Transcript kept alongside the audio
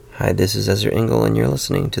Hi, this is Ezra Engel, and you're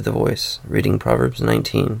listening to The Voice, reading Proverbs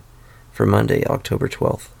 19 for Monday, October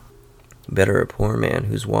 12th. Better a poor man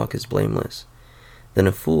whose walk is blameless than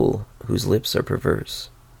a fool whose lips are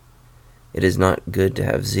perverse. It is not good to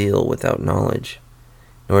have zeal without knowledge,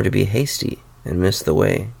 nor to be hasty and miss the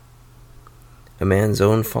way. A man's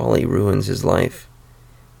own folly ruins his life,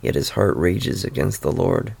 yet his heart rages against the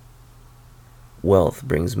Lord. Wealth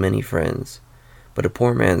brings many friends, but a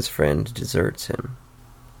poor man's friend deserts him.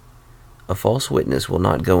 A false witness will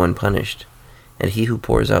not go unpunished, and he who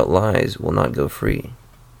pours out lies will not go free.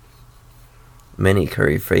 Many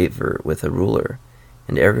curry favor with a ruler,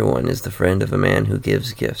 and everyone is the friend of a man who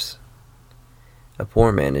gives gifts. A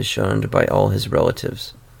poor man is shunned by all his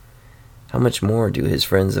relatives. How much more do his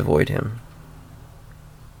friends avoid him?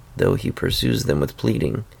 Though he pursues them with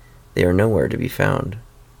pleading, they are nowhere to be found.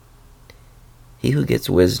 He who gets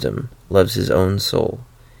wisdom loves his own soul.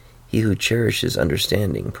 He who cherishes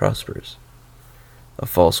understanding prospers. A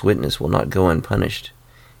false witness will not go unpunished,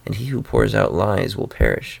 and he who pours out lies will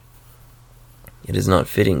perish. It is not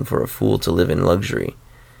fitting for a fool to live in luxury.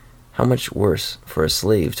 How much worse for a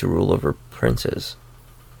slave to rule over princes?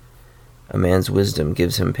 A man's wisdom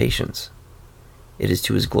gives him patience. It is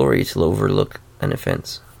to his glory to overlook an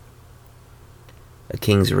offense. A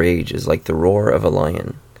king's rage is like the roar of a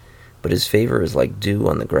lion, but his favor is like dew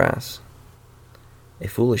on the grass. A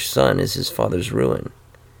foolish son is his father's ruin,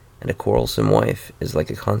 and a quarrelsome wife is like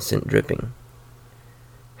a constant dripping.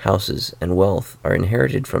 Houses and wealth are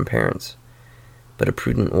inherited from parents, but a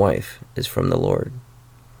prudent wife is from the Lord.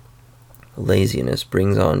 Laziness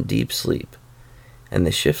brings on deep sleep, and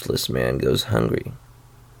the shiftless man goes hungry.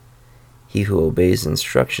 He who obeys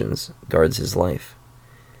instructions guards his life,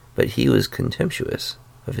 but he who is contemptuous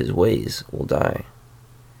of his ways will die.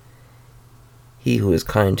 He who is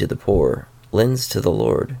kind to the poor lends to the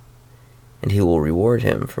Lord, and he will reward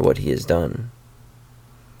him for what he has done.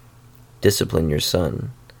 Discipline your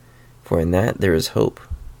son, for in that there is hope.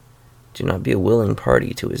 Do not be a willing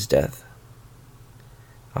party to his death.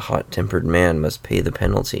 A hot-tempered man must pay the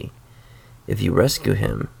penalty. If you rescue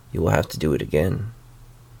him, you will have to do it again.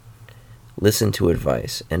 Listen to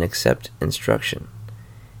advice and accept instruction,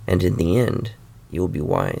 and in the end, you will be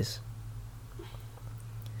wise.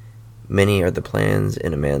 Many are the plans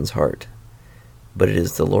in a man's heart, but it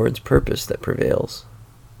is the Lord's purpose that prevails.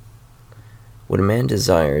 What a man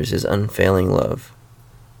desires is unfailing love.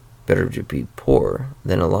 Better to be poor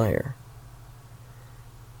than a liar.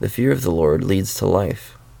 The fear of the Lord leads to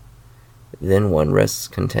life. Then one rests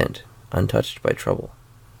content, untouched by trouble.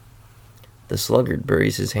 The sluggard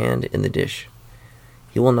buries his hand in the dish.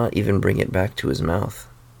 He will not even bring it back to his mouth.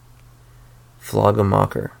 Flog a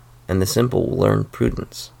mocker, and the simple will learn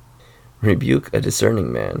prudence. Rebuke a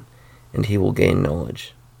discerning man, and he will gain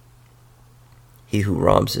knowledge. He who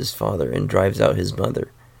robs his father and drives out his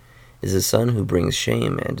mother is a son who brings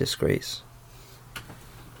shame and disgrace.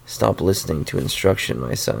 Stop listening to instruction,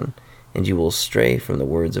 my son, and you will stray from the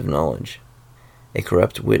words of knowledge. A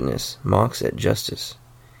corrupt witness mocks at justice,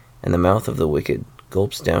 and the mouth of the wicked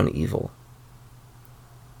gulps down evil.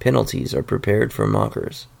 Penalties are prepared for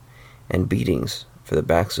mockers, and beatings for the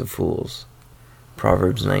backs of fools.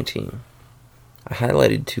 Proverbs 19. I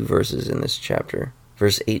highlighted 2 verses in this chapter.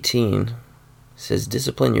 Verse 18 says,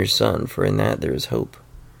 "Discipline your son, for in that there is hope.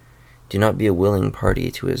 Do not be a willing party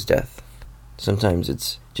to his death." Sometimes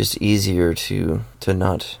it's just easier to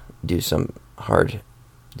not do some hard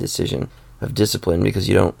decision of discipline because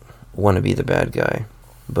you don't want to be the bad guy.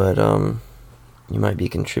 But you might be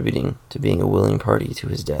contributing to being a willing party to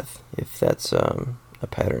his death if that's a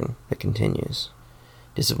pattern that continues.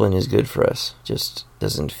 Discipline is good for us, just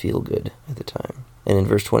doesn't feel good at the time. And in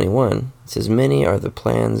verse 21, it says, "Many are the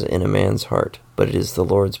plans in a man's heart, but it is the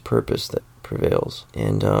Lord's purpose that prevails."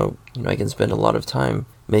 And, I can spend a lot of time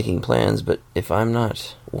making plans, but if I'm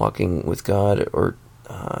not walking with God or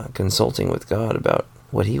consulting with God about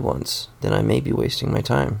what he wants, then I may be wasting my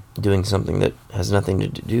time doing something that has nothing to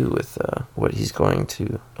do with what he's going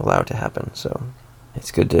to allow to happen. So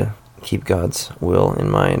it's good to keep God's will in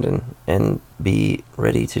mind and be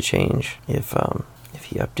ready to change if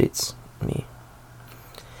he updates me.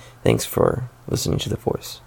 Thanks for listening to The Voice.